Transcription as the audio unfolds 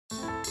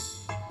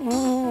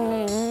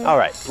All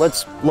right,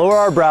 let's lower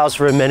our brows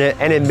for a minute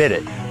and admit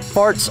it.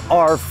 Farts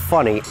are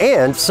funny,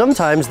 and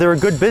sometimes they're a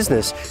good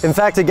business. In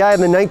fact, a guy in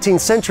the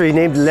 19th century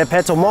named Le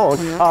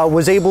Pétomont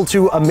was able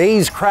to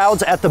amaze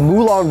crowds at the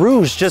Moulin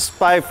Rouge just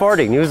by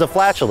farting. He was a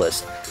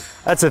flatulist.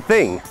 That's a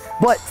thing.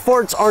 But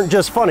farts aren't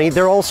just funny,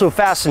 they're also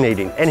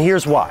fascinating, and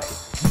here's why.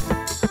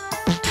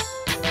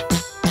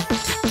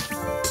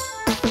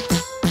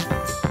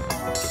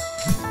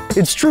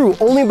 It's true,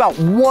 only about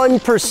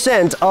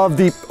 1% of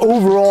the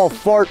overall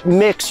fart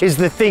mix is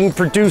the thing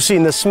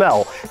producing the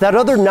smell. That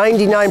other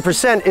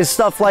 99% is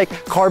stuff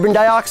like carbon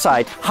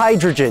dioxide,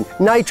 hydrogen,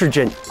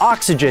 nitrogen,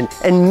 oxygen,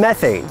 and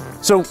methane.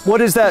 So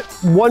what is that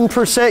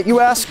 1%,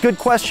 you ask? Good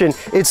question.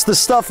 It's the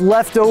stuff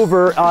left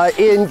over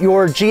in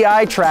your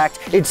GI tract.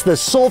 It's the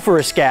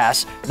sulfurous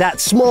gas, that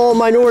small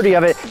minority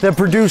of it that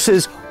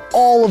produces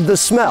all of the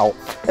smell.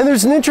 And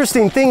there's an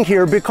interesting thing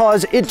here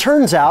because it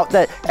turns out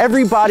that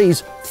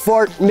everybody's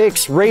fart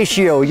mix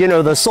ratio, you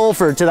know, the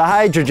sulfur to the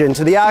hydrogen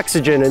to the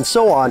oxygen and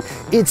so on,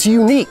 it's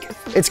unique.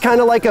 It's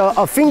kind of like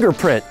a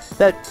fingerprint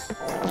that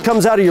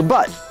comes out of your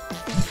butt.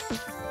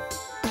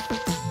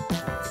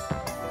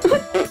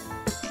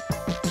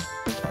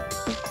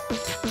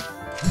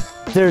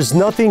 There's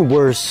nothing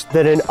worse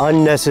than an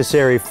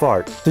unnecessary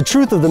fart. The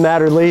truth of the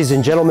matter, ladies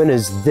and gentlemen,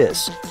 is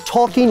this.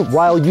 Talking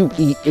while you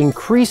eat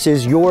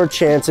increases your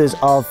chances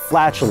of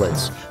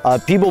flatulence.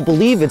 People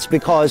believe it's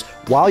because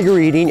while you're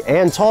eating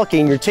and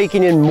talking, you're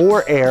taking in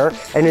more air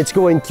and it's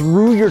going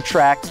through your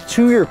tract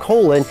to your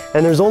colon,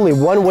 and there's only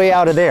one way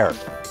out of there.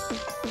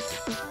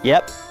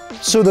 Yep.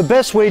 So the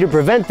best way to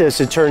prevent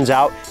this, it turns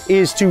out,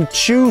 is to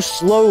chew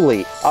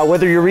slowly.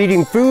 Whether you're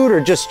eating food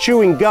or just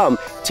chewing gum,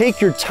 take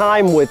your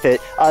time with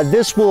it.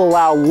 This will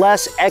allow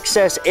less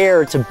excess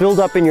air to build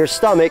up in your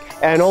stomach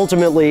and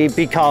ultimately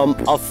become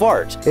a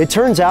fart. It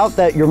turns out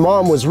that your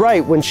mom was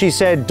right when she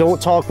said, don't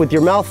talk with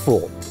your mouth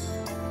full.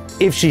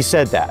 If she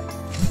said that.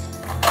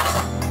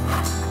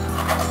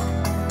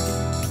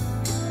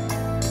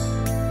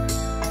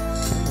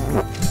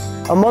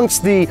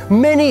 Amongst the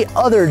many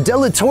other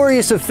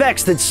deleterious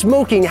effects that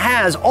smoking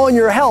has on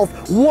your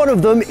health, one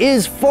of them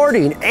is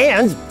farting,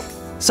 and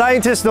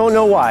scientists don't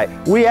know why.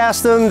 We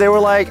asked them, they were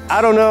like,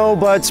 I don't know,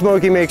 but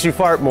smoking makes you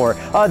fart more.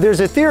 There's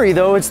a theory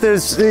though, it's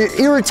this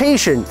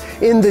irritation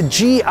in the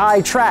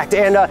GI tract,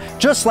 and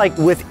just like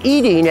with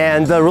eating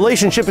and the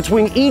relationship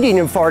between eating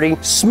and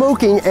farting,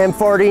 smoking and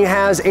farting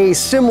has a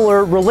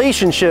similar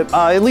relationship,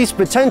 at least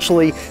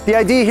potentially. The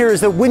idea here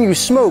is that when you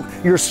smoke,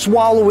 you're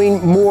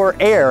swallowing more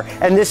air,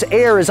 and this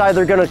air is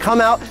either gonna come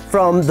out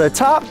from the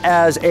top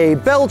as a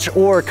belch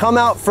or come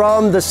out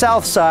from the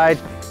south side,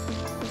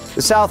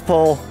 the South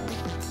Pole,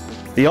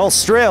 the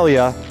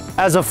Australia,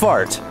 as a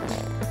fart.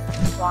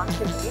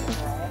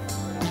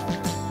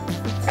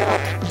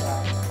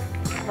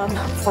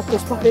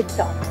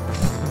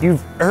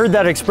 You've heard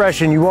that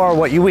expression, you are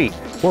what you eat.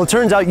 Well, it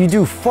turns out you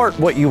do fart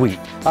what you eat,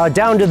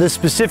 down to the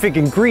specific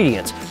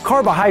ingredients.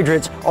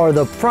 Carbohydrates are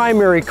the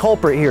primary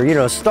culprit here, you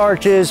know,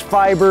 starches,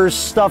 fibers,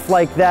 stuff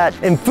like that.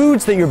 And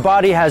foods that your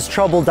body has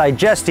trouble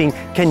digesting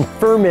can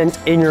ferment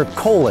in your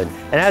colon.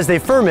 And as they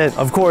ferment,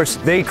 of course,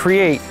 they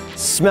create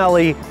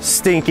smelly,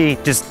 stinky,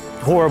 just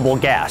horrible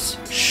gas.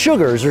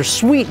 Sugars or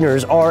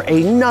sweeteners are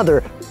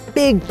another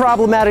big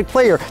problematic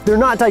player. They're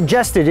not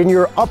digested in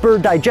your upper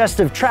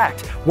digestive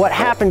tract. What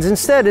happens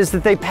instead is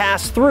that they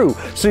pass through.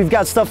 So you've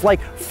got stuff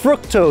like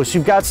fructose,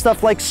 you've got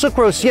stuff like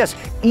sucrose. Yes,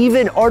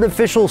 even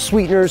artificial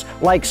sweeteners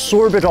like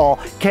sorbitol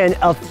can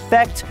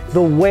affect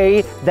the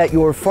way that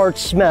your farts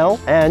smell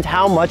and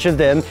how much of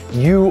them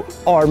you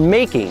are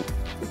making.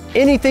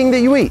 Anything that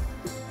you eat,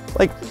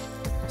 like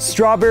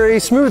strawberry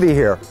smoothie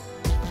here.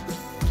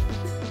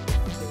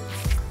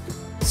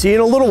 See you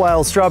in a little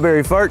while,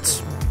 strawberry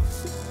farts.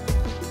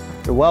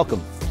 You're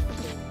welcome.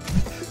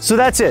 So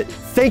that's it.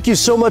 Thank you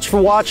so much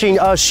for watching.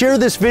 Share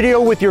this video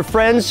with your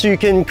friends so you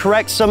can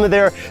correct some of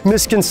their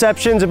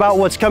misconceptions about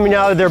what's coming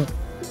out of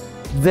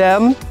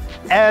them.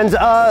 And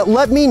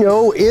let me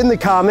know in the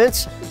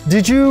comments,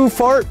 did you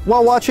fart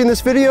while watching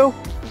this video?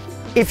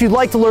 If you'd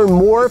like to learn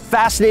more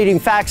fascinating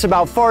facts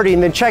about farting,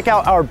 then check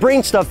out our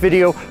brain stuff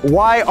video,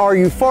 Why Are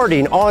You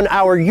Farting?, on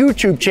our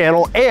YouTube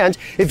channel. And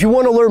if you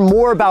want to learn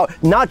more about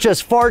not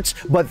just farts,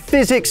 but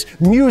physics,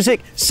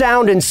 music,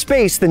 sound, and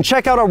space, then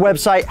check out our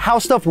website,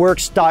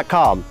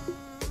 howstuffworks.com.